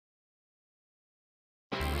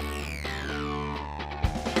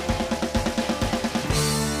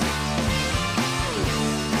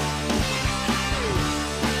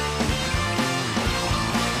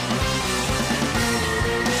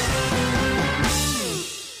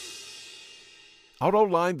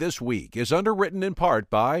AutoLine This Week is underwritten in part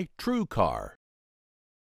by TrueCar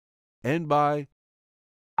and by...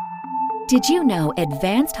 Did you know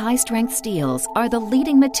advanced high-strength steels are the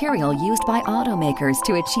leading material used by automakers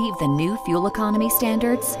to achieve the new fuel economy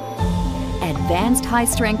standards? Advanced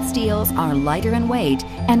high-strength steels are lighter in weight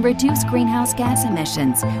and reduce greenhouse gas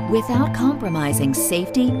emissions without compromising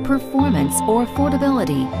safety, performance, or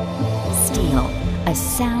affordability. Steel, a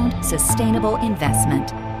sound, sustainable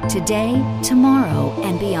investment. Today, tomorrow,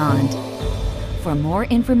 and beyond. For more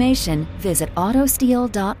information, visit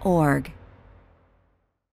autosteel.org.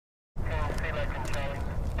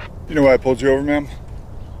 You know why I pulled you over, ma'am?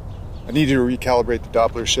 I need you to recalibrate the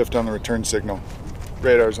Doppler shift on the return signal.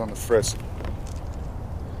 Radar's on the frisk.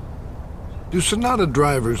 Do Sonata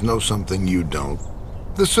drivers know something you don't?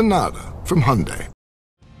 The Sonata from Hyundai.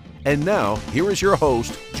 And now, here is your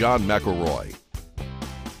host, John McElroy.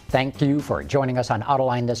 Thank you for joining us on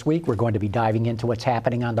AutoLine This Week. We're going to be diving into what's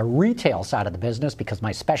happening on the retail side of the business because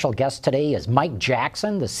my special guest today is Mike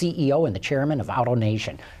Jackson, the CEO and the chairman of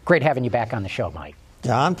AutoNation. Great having you back on the show, Mike.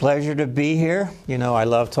 John, pleasure to be here. You know, I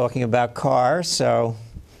love talking about cars, so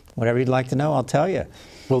whatever you'd like to know, I'll tell you.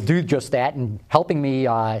 We'll do just that, and helping me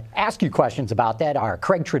ask you questions about that are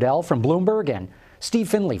Craig Trudell from Bloomberg and Steve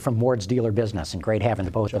Finley from Ward's Dealer Business, and great having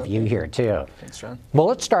the both of you here, too. Thanks, John. Well,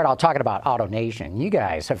 let's start out talking about AutoNation. You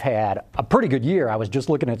guys have had a pretty good year. I was just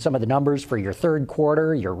looking at some of the numbers for your third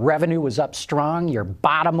quarter. Your revenue was up strong. Your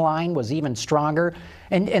bottom line was even stronger.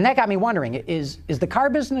 And that got me wondering, is the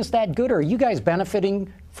car business that good, or are you guys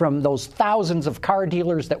benefiting from those thousands of car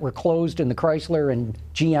dealers that were closed in the Chrysler and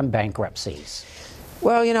GM bankruptcies?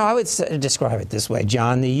 Well, you know, I would describe it this way,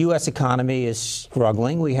 John. The U.S. economy is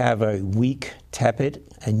struggling. We have a weak, tepid,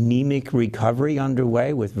 anemic recovery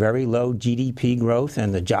underway with very low GDP growth,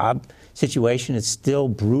 and the job situation is still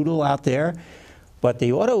brutal out there. But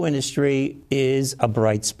the auto industry is a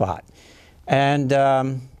bright spot. And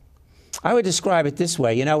I would describe it this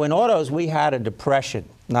way. You know, in autos, we had a depression,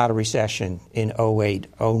 not a recession, in 08,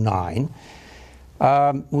 09.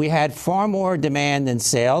 We had far more demand than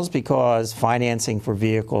sales because financing for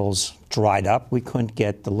vehicles dried up. We couldn't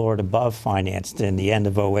get the Lord above financed in the end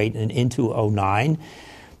of 08 and into 09.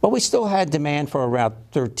 But we still had demand for around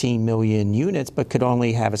 13 million units, but could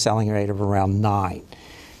only have a selling rate of around 9.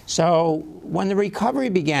 So when the recovery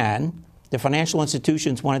began, the financial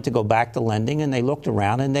institutions wanted to go back to lending, and they looked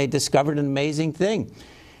around and they discovered an amazing thing.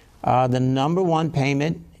 The number one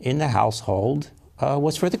payment in the household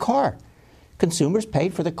was for the car. Consumers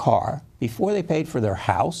paid for the car before they paid for their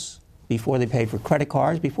house, before they paid for credit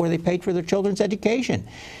cards, before they paid for their children's education.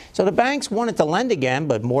 So the banks wanted to lend again,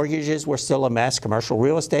 but mortgages were still a mess. Commercial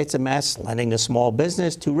real estate's a mess. Lending to small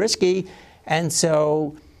business, too risky. And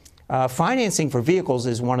so financing for vehicles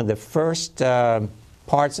is one of the first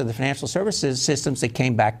parts of the financial services systems that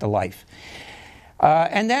came back to life.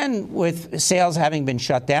 And then with sales having been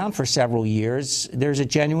shut down for several years, there's a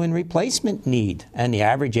genuine replacement need. And the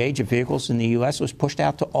average age of vehicles in the U.S. was pushed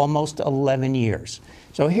out to almost 11 years.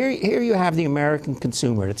 So here you have the American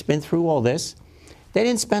consumer that's been through all this. They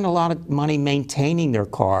didn't spend a lot of money maintaining their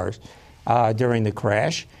cars during the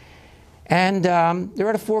crash. And they're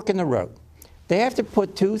at a fork in the road. They have to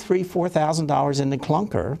put $2,000, $3,000, $4,000 in the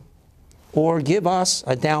clunker, or give us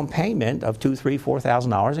a down payment of $2,000, $3,000,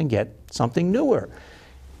 $4,000 and get something newer.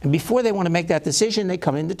 And before they want to make that decision, they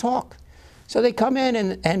come in to talk. So they come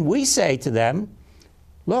in and we say to them,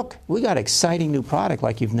 look, we got exciting new product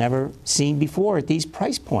like you've never seen before at these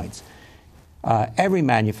price points. Every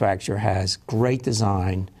manufacturer has great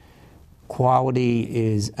design. Quality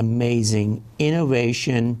is amazing.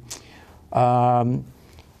 Innovation.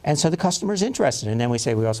 And so the customer's interested. And then we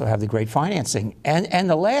say we also have the great financing. And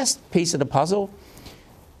the last piece of the puzzle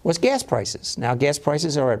was gas prices. Now, gas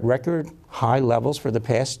prices are at record high levels for the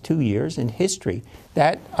past 2 years in history.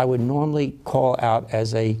 That I would normally call out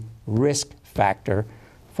as a risk factor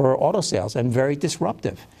for auto sales and very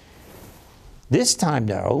disruptive. This time,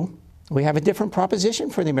 though, we have a different proposition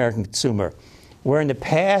for the American consumer. Where in the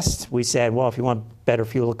past we said, well, if you want better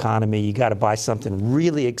fuel economy, you got to buy something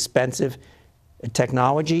really expensive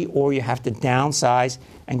technology, or you have to downsize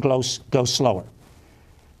and go slower.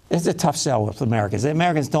 It's a tough sell with Americans. The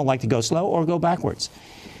Americans don't like to go slow or go backwards.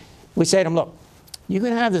 We say to them, look, you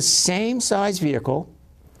can have the same size vehicle.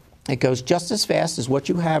 It goes just as fast as what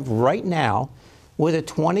you have right now with a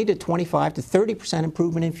 20 to 25 to 30%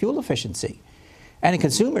 improvement in fuel efficiency. And the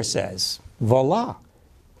consumer says, voila,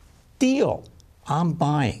 deal, I'm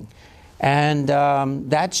buying. And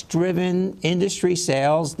that's driven industry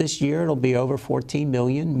sales this year. It'll be over 14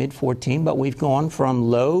 million, mid-14, but we've gone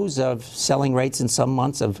from lows of selling rates in some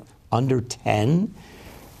months of under 10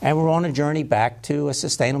 And we're on a journey back to a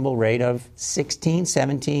sustainable rate of 16,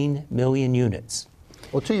 17 million units.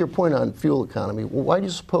 Well, to your point on fuel economy, why do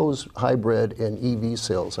you suppose hybrid and EV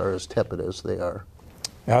sales are as tepid as they are?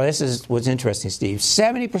 Now, this is what's interesting, Steve.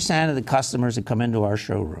 70% of the customers that come into our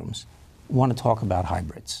showrooms want to talk about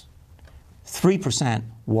hybrids. 3%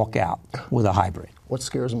 walk out with a hybrid. What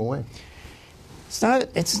scares them away?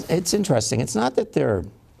 It's interesting. It's not that they're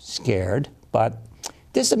scared, but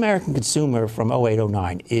this American consumer from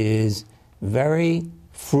 08-09 is very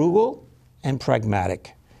frugal and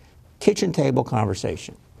pragmatic. Kitchen table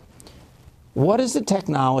conversation. What does the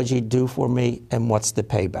technology do for me, and what's the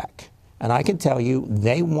payback? And I can tell you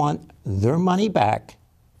they want their money back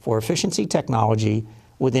for efficiency technology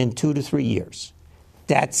within 2 to 3 years.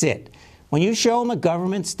 That's it. When you show them a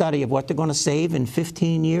government study of what they're going to save in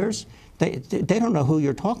 15 years, they don't know who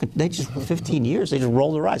you're talking to. They just, 15 years, they just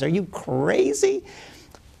roll their eyes. Are you crazy?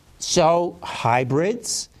 So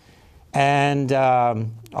hybrids and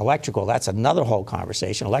electrical, that's another whole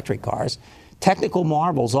conversation, electric cars. Technical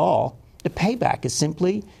marvels all, the payback is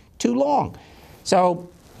simply too long. So,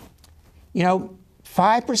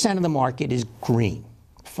 5% of the market is green,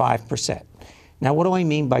 5%. Now, what do I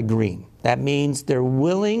mean by green? That means they're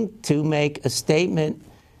willing to make a statement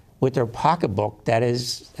with their pocketbook that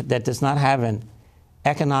does not have an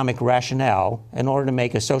economic rationale in order to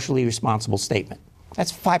make a socially responsible statement.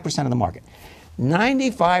 That's 5% of the market.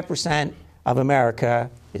 95% of America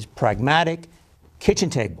is pragmatic, kitchen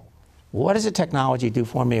table. What does the technology do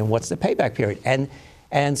for me, and what's the payback period?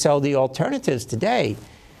 And so the alternatives today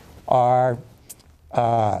are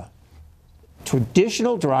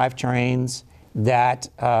traditional drivetrains that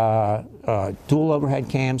dual overhead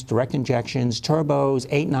cams, direct injections, turbos,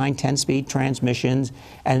 8, 9, 10-speed transmissions,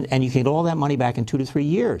 and you can get all that money back in 2 to 3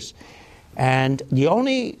 years. And the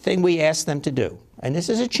only thing we ask them to do, and this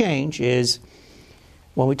is a change, is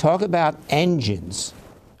when we talk about engines,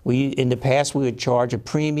 in the past we would charge a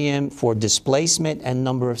premium for displacement and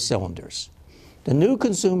number of cylinders. The new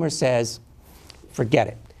consumer says, forget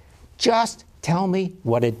it. Just tell me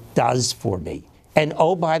what it does for me. And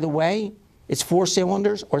oh, by the way, it's 4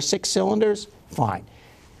 cylinders or 6 cylinders? Fine.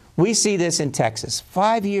 We see this in Texas.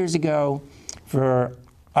 5 years ago, for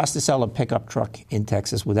us to sell a pickup truck in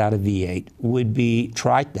Texas without a V8 would be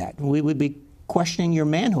trite that. We would be questioning your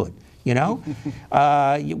manhood, what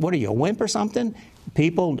are you, a wimp or something?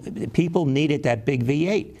 People needed that big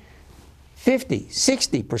V8. 50,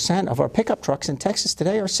 60% of our pickup trucks in Texas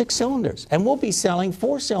today are 6 cylinders. And we'll be selling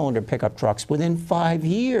 4-cylinder pickup trucks within 5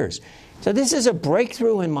 years. So this is a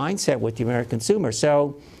breakthrough in mindset with the American consumer.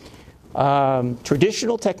 So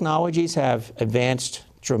traditional technologies have advanced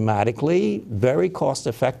dramatically, very cost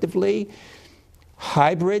effectively.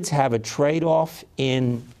 Hybrids have a trade-off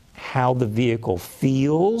in how the vehicle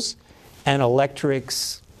feels, and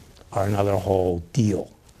electrics are another whole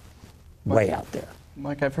deal, way out there.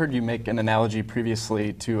 Mike, I've heard you make an analogy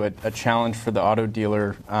previously to a challenge for the auto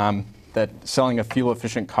dealer that selling a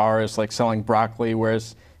fuel-efficient car is like selling broccoli,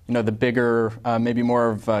 whereas the bigger, maybe more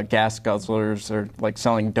of gas guzzlers are like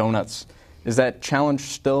selling donuts. Is that challenge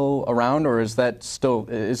still around, or is that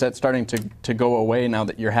starting to go away now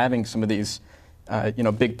that you're having some of these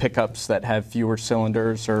big pickups that have fewer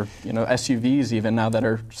cylinders, or SUVs even now that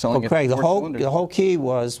are selling? Well, Craig, the whole key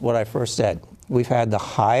was what I first said. We've had the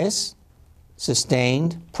highest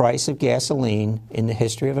sustained price of gasoline in the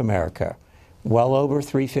history of America, well over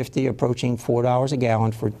 $3.50, approaching $4 a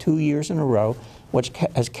gallon for 2 years in a row, which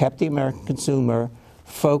has kept the American consumer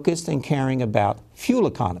focused and caring about fuel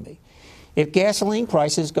economy. If gasoline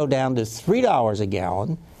prices go down to $3 a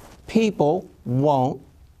gallon, people won't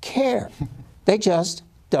care. They just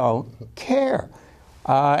don't care.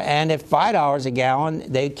 And if $5 a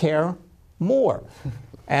gallon, they care more.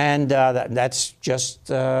 And that's just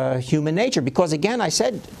human nature. Because, again, I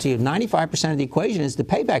said to you, 95% of the equation is the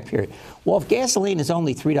payback period. Well, if gasoline is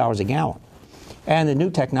only $3 a gallon and the new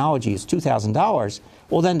technology is $2,000,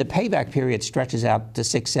 well, then the payback period stretches out to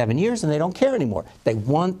 6-7 years, and they don't care anymore. They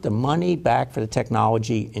want the money back for the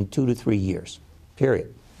technology in 2 to 3 years,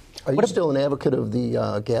 period. Are you still an advocate of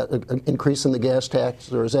the increase in the gas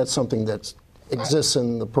tax, or is that something that exists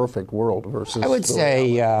in the perfect world versus I would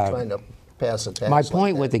say trying to pass a tax? My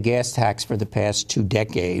point with the gas tax for the past 2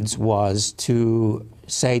 decades was to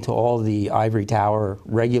say to all the ivory tower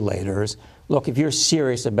regulators, look, if you're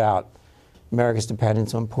serious about America's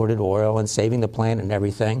dependence on imported oil and saving the planet and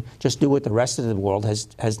everything, just do what the rest of the world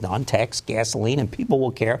has done, tax gasoline, and people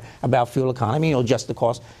will care about fuel economy. It'll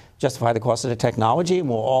justify the cost of the technology, and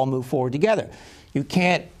we'll all move forward together. You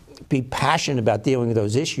can't be passionate about dealing with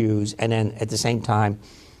those issues and then at the same time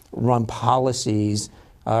run policies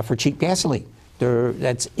for cheap gasoline.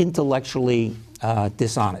 That's intellectually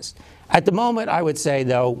dishonest. At the moment, I would say,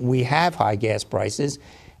 though, we have high gas prices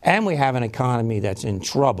and we have an economy that's in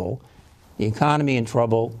trouble. The economy in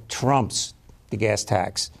trouble trumps the gas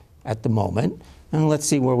tax at the moment, and let's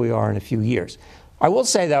see where we are in a few years. I will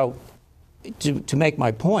say, though, to make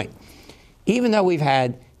my point, even though we've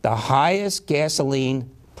had the highest gasoline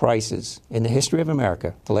prices in the history of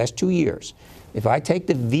America the last 2 years, if I take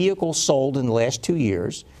the vehicles sold in the last 2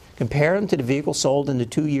 years, compare them to the vehicles sold in the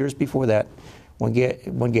 2 years before that,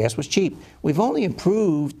 when gas was cheap, we've only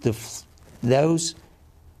improved those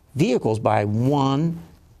vehicles by 1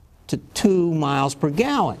 to 2 miles per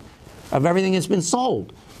gallon of everything that's been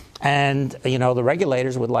sold. And, you know, the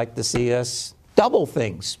regulators would like to see us double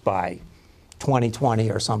things by 2020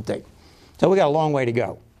 or something. So we got a long way to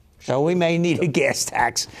go. So we may need a gas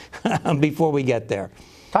tax before we get there.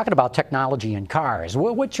 Talking about technology in cars,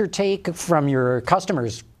 what's your take from your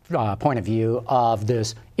customers' point of view of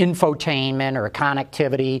this infotainment or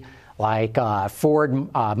connectivity like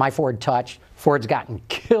Ford, my Ford Touch? Ford's gotten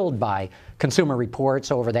killed by Consumer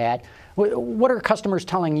Reports over that. What are customers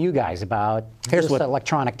telling you guys about this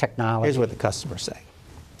electronic technology? Here's what the customers say.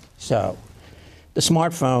 So the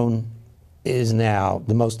smartphone is now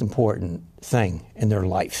the most important thing in their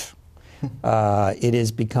life. It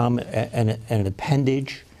has become an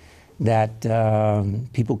appendage that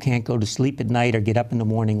people can't go to sleep at night or get up in the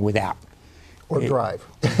morning without. Or drive.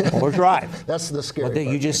 Or drive. That's the scary part.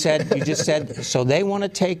 You just said, so they want to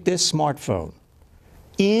take this smartphone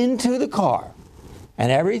into the car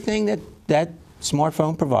and everything that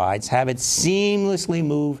smartphone provides, have it seamlessly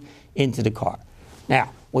move into the car.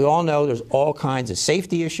 Now, we all know there's all kinds of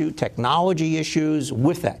safety issues, technology issues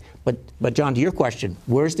with that. But John, to your question,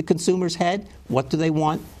 where's the consumer's head? What do they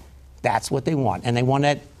want? That's what they want. And they want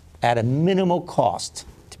it at a minimal cost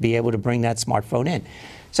to be able to bring that smartphone in.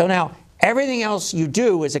 So now, everything else you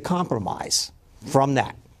do is a compromise from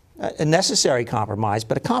that. A necessary compromise,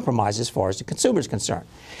 but a compromise as far as the consumer is concerned.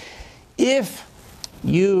 If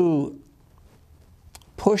you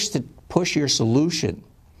push your solution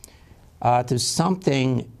to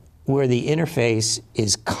something where the interface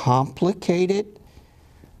is complicated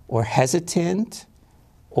or hesitant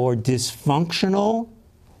or dysfunctional,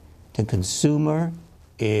 the consumer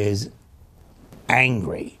is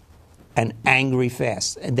angry, and angry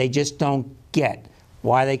fast. And they just don't get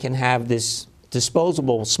why they can have this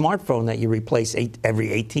disposable smartphone that you replace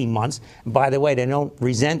every 18 months. And by the way, they don't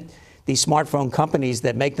resent these smartphone companies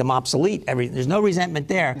that make them obsolete. There's no resentment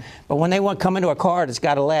there. But when they want to come into a car that's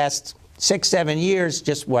got to last 6-7 years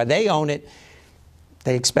just while they own it,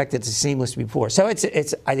 they expect it to seamless before. So I think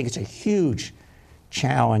it's a huge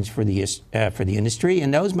challenge for the industry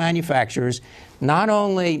and those manufacturers, not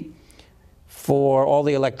only for all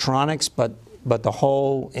the electronics, but the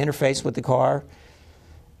whole interface with the car.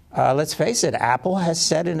 Let's face it, Apple has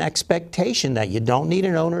set an expectation that you don't need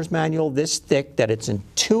an owner's manual this thick, that it's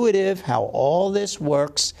intuitive how all this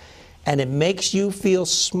works, and it makes you feel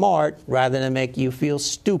smart rather than make you feel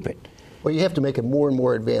stupid. Well, you have to make it more and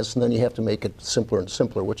more advanced, and then you have to make it simpler and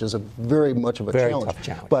simpler, which is very much of a challenge. Tough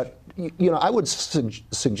challenge. But, you know, I would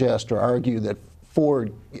suggest or argue that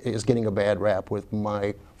Ford is getting a bad rap with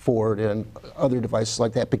my Ford and other devices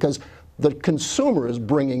like that because the consumer is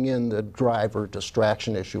bringing in the driver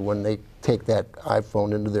distraction issue when they take that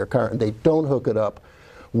iPhone into their car and they don't hook it up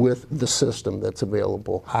with the system that's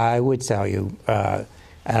available. I would tell you, and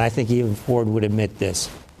I think even Ford would admit this,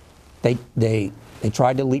 they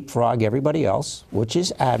tried to leapfrog everybody else, which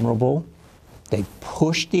is admirable. They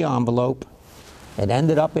pushed the envelope. It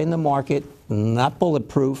ended up in the market, not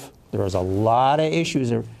bulletproof. There was a lot of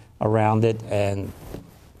issues around it, and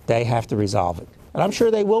they have to resolve it. And I'm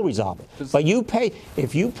sure they will resolve it. But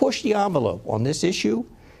if you push the envelope on this issue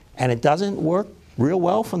and it doesn't work real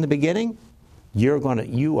well from the beginning,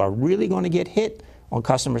 you are really going to get hit on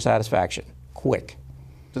customer satisfaction quick.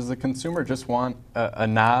 Does the consumer just want a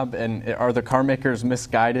knob, and are the car makers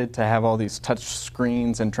misguided to have all these touch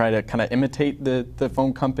screens and try to kind of imitate the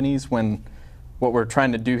phone companies when what we're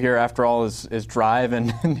trying to do here, after all, is drive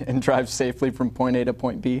and drive safely from point A to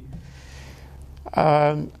point B?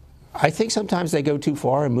 I think sometimes they go too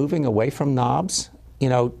far in moving away from knobs. You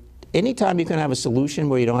know, anytime you can have a solution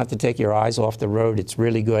where you don't have to take your eyes off the road, it's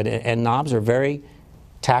really good. And knobs are very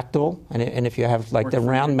tactile, and if you have like the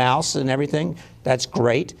round mouse and everything, that's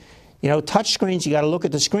great. You know, touch screens, you got to look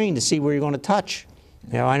at the screen to see where you're going to touch.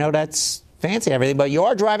 You know, I know that's fancy and everything, but you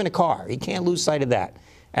are driving a car. You can't lose sight of that.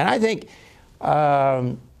 And I think,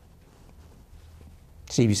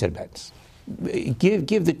 Steve, you said bets.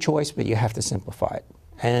 Give the choice, but you have to simplify it.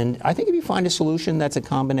 And I think if you find a solution that's a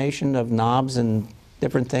combination of knobs and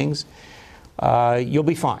different things, you'll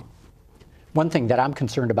be fine. One thing that I'm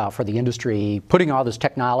concerned about for the industry, putting all this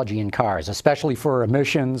technology in cars, especially for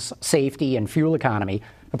emissions, safety, and fuel economy,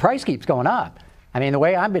 the price keeps going up. I mean, the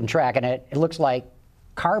way I've been tracking it, it looks like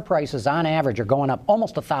car prices on average are going up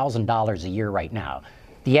almost $1,000 a year right now.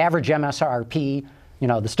 The average MSRP,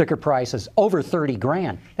 the sticker price is over 30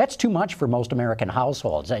 grand. That's too much for most American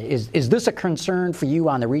households. Is this a concern for you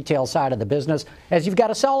on the retail side of the business, as you've got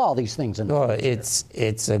to sell all these things in the future?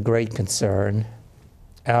 It's a great concern.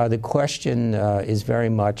 The question is very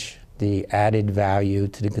much the added value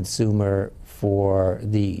to the consumer for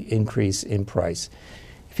the increase in price.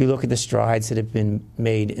 If you look at the strides that have been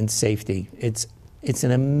made in safety, it's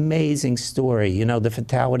an amazing story. The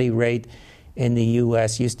fatality rate in the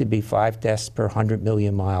U.S. used to be 5 deaths per 100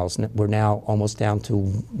 million miles. We're now almost down to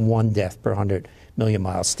 1 death per 100 million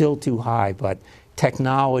miles. Still too high, but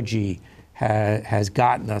technology has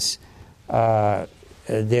gotten us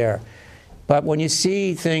there. But when you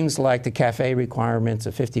see things like the CAFE requirements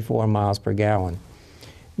of 54 miles per gallon,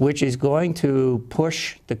 which is going to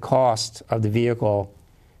push the cost of the vehicle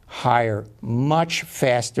higher much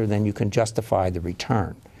faster than you can justify the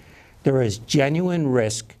return, there is genuine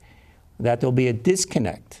risk that there'll be a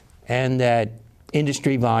disconnect and that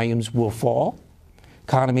industry volumes will fall,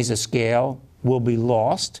 economies of scale will be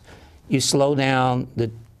lost. You slow down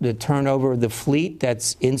the turnover of the fleet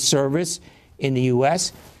that's in service in the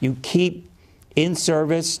U.S., you keep in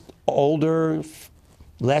service older,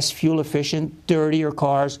 less fuel efficient, dirtier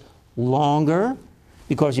cars longer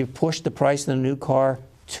because you've pushed the price of the new car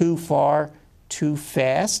too far, too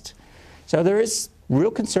fast. So there is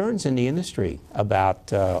real concerns in the industry about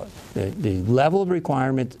the level of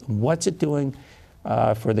requirement, what's it doing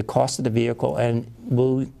for the cost of the vehicle, and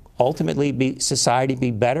will ultimately society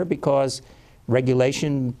be better because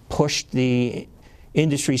regulation pushed the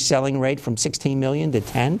industry selling rate from 16 million to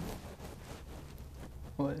 10?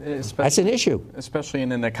 Well, that's an issue. Especially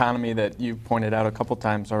in an economy that you pointed out a couple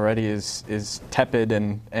times already is tepid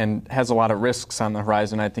and has a lot of risks on the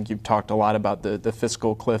horizon. I think you've talked a lot about the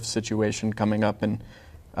fiscal cliff situation coming up and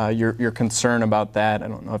your concern about that. I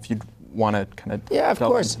don't know if you'd want to kind of delve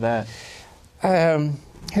into that.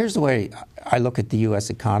 Here's the way I look at the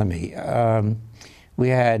U.S. economy. We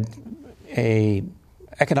had a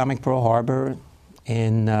economic Pearl Harbor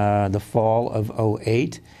in the fall of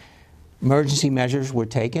 2008. Emergency measures were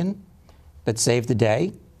taken that saved the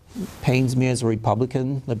day. Pains me as a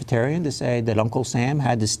Republican libertarian to say that Uncle Sam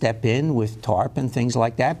had to step in with TARP and things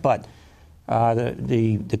like that, but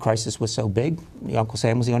the crisis was so big, Uncle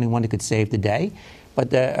Sam was the only one that could save the day.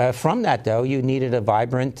 But from that, though, you needed a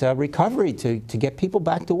vibrant recovery to get people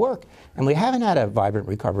back to work. And we haven't had a vibrant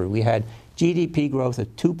recovery. We had GDP growth of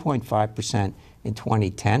 2.5% in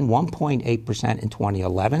 2010, 1.8% in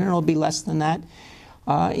 2011, and it'll be less than that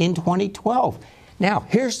in 2012. Now,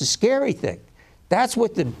 here's the scary thing. That's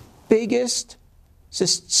with the biggest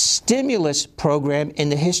stimulus program in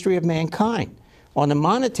the history of mankind. On the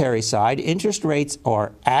monetary side, interest rates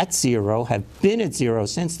are at zero, have been at zero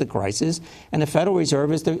since the crisis, and the Federal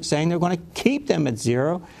Reserve is saying they're going to keep them at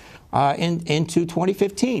zero into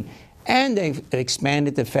 2015. And they've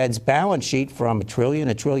expanded the Fed's balance sheet from $1 trillion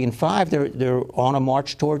to $1.5 trillion. They're on a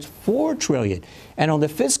march towards $4 trillion. And on the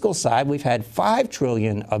fiscal side, we've had $5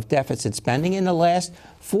 trillion of deficit spending in the last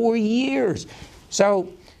 4 years. So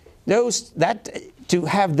to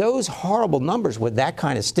have those horrible numbers with that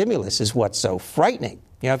kind of stimulus is what's so frightening.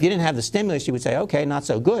 If you didn't have the stimulus, you would say, okay, not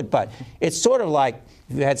so good. But it's sort of like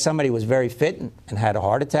if you had somebody who was very fit and had a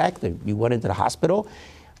heart attack, you went into the hospital,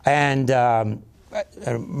 and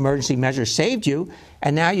emergency measures saved you,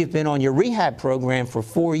 and now you've been on your rehab program for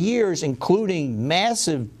 4 years, including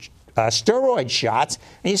massive steroid shots,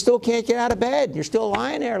 and you still can't get out of bed. You're still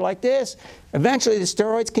lying there like this. Eventually, the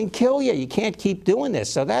steroids can kill you. You can't keep doing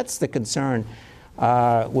this. So that's the concern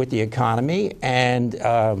with the economy. And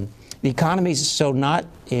the economy is so not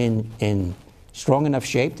in strong enough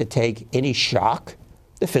shape to take any shock.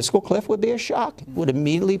 The fiscal cliff would be a shock. It would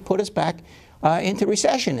immediately put us back into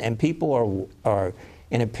recession. And people are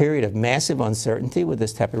in a period of massive uncertainty with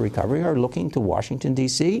this type of recovery, are looking to Washington,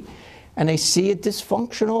 D.C., and they see a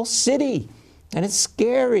dysfunctional city, and it's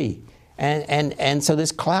scary. And so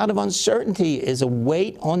this cloud of uncertainty is a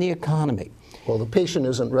weight on the economy. Well, the patient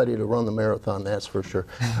isn't ready to run the marathon, that's for sure.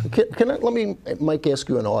 Let me, Mike, ask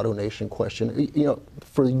you an AutoNation question.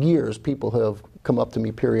 For years, people have come up to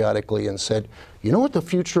me periodically and said, you know what the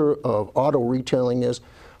future of auto retailing is?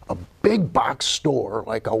 A big box store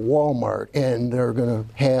like a Walmart, and they're going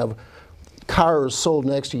to have cars sold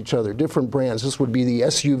next to each other, different brands. This would be the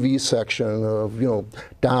SUV section of,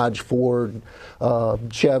 Dodge, Ford,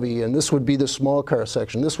 Chevy, and this would be the small car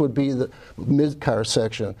section. This would be the mid-car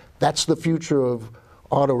section. That's the future of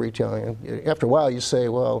auto retailing. After a while, you say,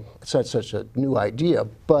 well, it's not such a new idea,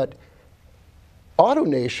 but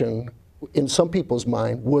AutoNation, in some people's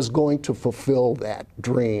mind, was going to fulfill that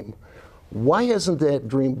dream. Why hasn't that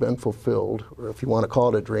dream been fulfilled, or if you want to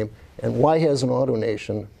call it a dream, and why hasn't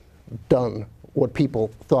AutoNation done what people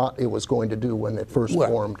thought it was going to do when it first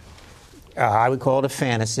formed? I would call it a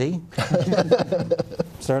fantasy.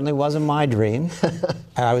 Certainly wasn't my dream.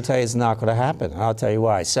 And I would tell you it's not going to happen. I'll tell you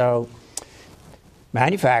why. So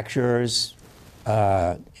manufacturers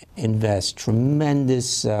invest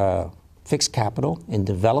tremendous fixed capital in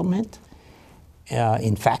development,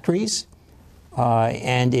 in factories,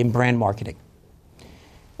 and in brand marketing.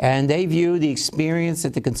 And they view the experience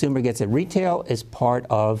that the consumer gets at retail as part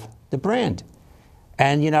of the brand.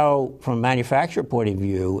 And from a manufacturer point of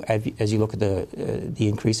view, as you look at the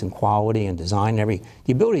increase in quality and design and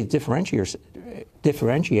the ability to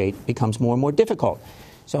differentiate becomes more and more difficult.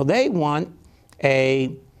 So they want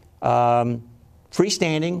a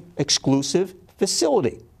freestanding, exclusive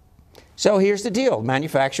facility. So here's the deal.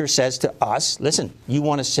 Manufacturer says to us, listen, you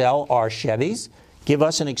want to sell our Chevys? Give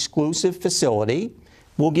us an exclusive facility.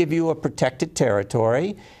 We'll give you a protected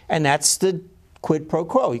territory. And that's the quid pro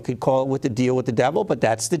quo. You could call it with the deal with the devil, but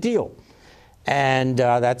that's the deal. And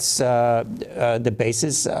that's the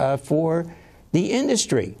basis for the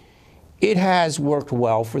industry. It has worked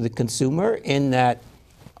well for the consumer in that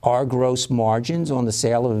our gross margins on the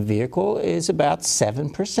sale of a vehicle is about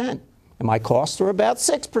 7%. And my costs are about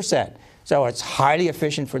 6%. So it's highly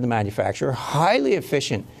efficient for the manufacturer, highly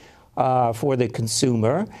efficient for the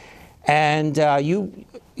consumer. And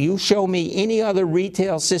you show me any other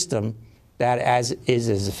retail system that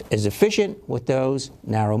is efficient with those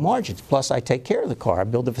narrow margins. Plus, I take care of the car. I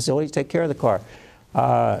build the facility to take care of the car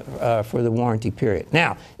for the warranty period.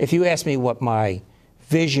 Now, if you ask me what my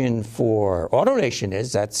vision for AutoNation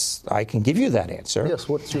is, I can give you that answer. Yes,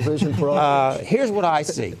 what's your vision for AutoNation? Here's what I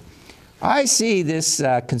see. I see this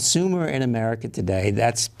consumer in America today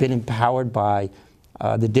that's been empowered by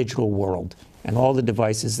the digital world and all the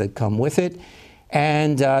devices that come with it.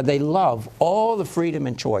 And they love all the freedom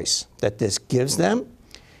and choice that this gives them.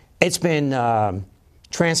 It's been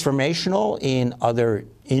transformational in other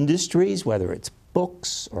industries, whether it's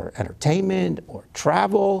books or entertainment or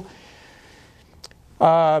travel.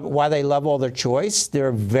 While they love all their choice,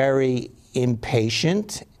 they're very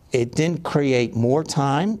impatient. It didn't create more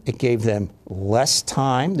time. It gave them less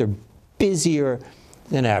time. They're busier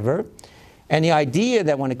than ever. And the idea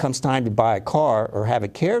that when it comes time to buy a car or have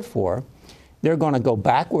it cared for, they're going to go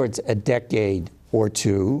backwards a decade or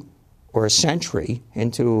two or a century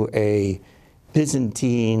into a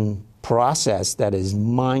Byzantine process that is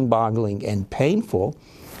mind-boggling and painful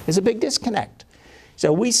is a big disconnect.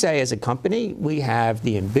 So we say as a company, we have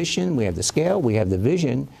the ambition, we have the scale, we have the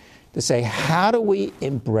vision to say, how do we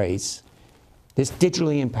embrace this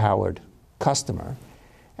digitally empowered customer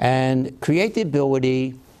and create the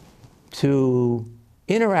ability to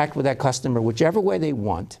interact with that customer whichever way they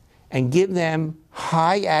want and give them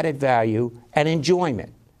high added value and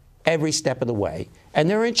enjoyment every step of the way. And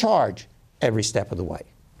they're in charge every step of the way.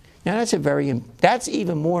 Now that's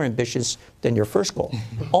even more ambitious than your first goal,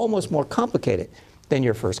 almost more complicated than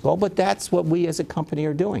your first goal, but that's what we as a company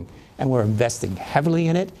are doing. And we're investing heavily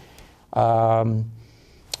in it.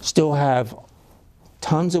 Still have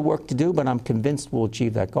tons of work to do, but I'm convinced we'll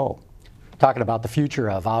achieve that goal. Talking about the future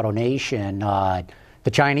of AutoNation,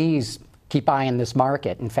 the Chinese keep eyeing this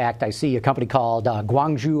market. In fact, I see a company called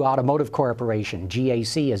Guangzhou Automotive Corporation,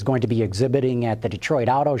 GAC, is going to be exhibiting at the Detroit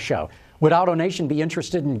Auto Show. Would AutoNation be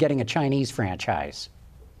interested in getting a Chinese franchise?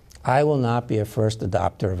 I will not be a first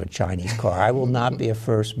adopter of a Chinese car. I will not be a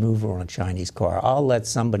first mover on a Chinese car. I'll let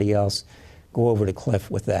somebody else go over the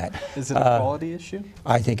cliff with that. Is it a quality issue?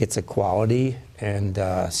 I think it's a quality and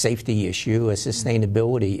safety issue, a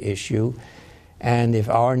sustainability issue. And if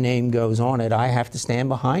our name goes on it, I have to stand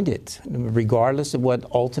behind it, regardless of what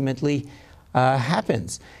ultimately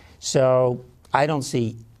happens. So I don't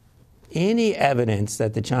see any evidence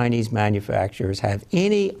that the Chinese manufacturers have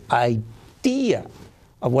any idea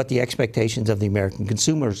of what the expectations of the American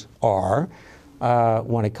consumers are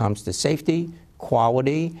when it comes to safety,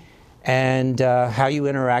 quality, and how you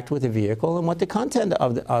interact with the vehicle and what the content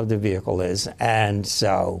of the vehicle is. And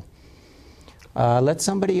so let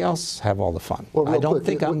somebody else have all the fun. Well, I don't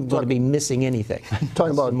think I'm going to be missing anything.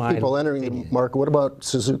 Talking about people entering the market, what about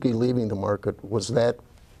Suzuki leaving the market? Was that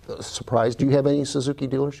surprised. Do you have any Suzuki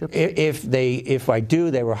dealerships? If I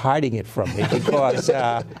do, they were hiding it from me because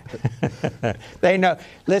they know.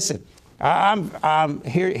 Listen,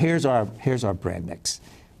 here's our brand mix.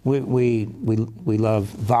 We love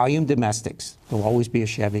volume domestics. There'll always be a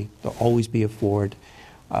Chevy. There'll always be a Ford.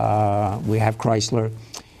 We have Chrysler.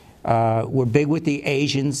 We're big with the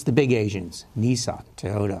Asians, the big Asians: Nissan,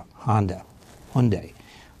 Toyota, Honda, Hyundai,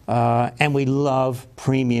 and we love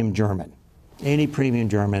premium German. Any premium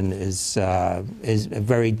German is a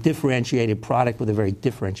very differentiated product with a very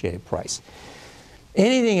differentiated price.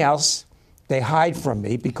 Anything else, they hide from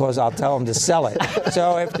me because I'll tell them to sell it.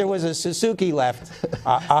 So if there was a Suzuki left,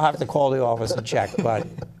 I'll have to call the office and check, but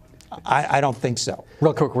I don't think so.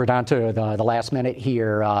 Real quick, we're down to the last minute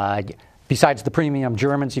here. Besides the premium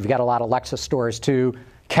Germans, you've got a lot of Lexus stores too.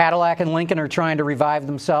 Cadillac and Lincoln are trying to revive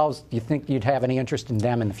themselves. Do you think you'd have any interest in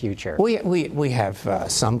them in the future? We have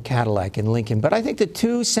some Cadillac and Lincoln, but I think the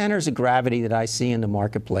two centers of gravity that I see in the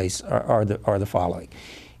marketplace are the following.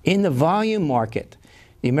 In the volume market,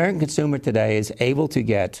 the American consumer today is able to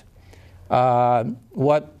get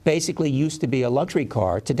what basically used to be a luxury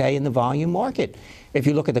car today in the volume market. If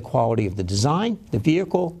you look at the quality of the design, the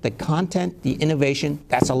vehicle, the content, the innovation,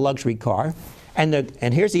 that's a luxury car. And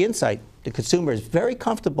here's the insight. The consumer is very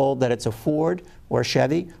comfortable that it's a Ford or a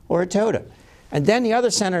Chevy or a Toyota. And then the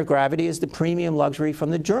other center of gravity is the premium luxury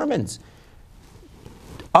from the Germans.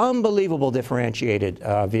 Unbelievable differentiated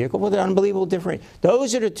vehicle with an unbelievable different.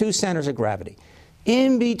 Those are the two centers of gravity.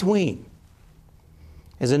 In between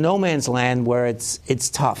is a no man's land where it's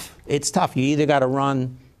tough. It's tough. You either got to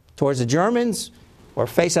run towards the Germans or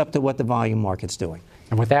face up to what the volume market's doing.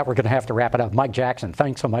 And with that, we're going to have to wrap it up. Mike Jackson,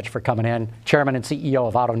 thanks so much for coming in. Chairman and CEO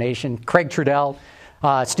of AutoNation. Craig Trudell,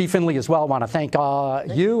 Steve Finley as well. I want to thank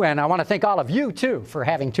you, and I want to thank all of you, too, for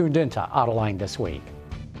having tuned into AutoLine this week.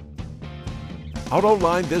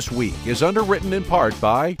 AutoLine This Week is underwritten in part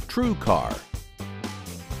by TrueCar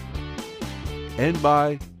and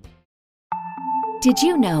by... Did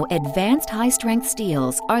you know advanced high-strength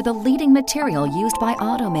steels are the leading material used by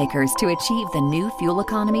automakers to achieve the new fuel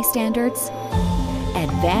economy standards?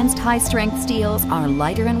 Advanced high-strength steels are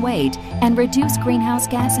lighter in weight and reduce greenhouse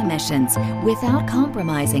gas emissions without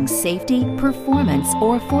compromising safety, performance,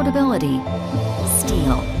 or affordability.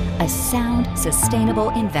 Steel, a sound, sustainable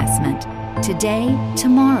investment. Today,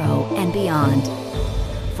 tomorrow, and beyond.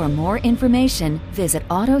 For more information, visit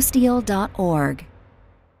autosteel.org.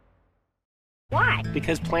 Why?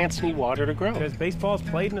 Because plants need water to grow. Because baseball's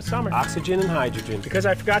played in the summer. Oxygen and hydrogen. Because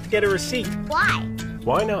I forgot to get a receipt. Why?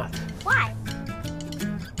 Why not? Why?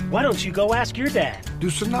 Why don't you go ask your dad? Do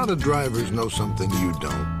Sonata drivers know something you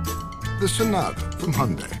don't? The Sonata from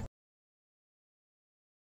Hyundai.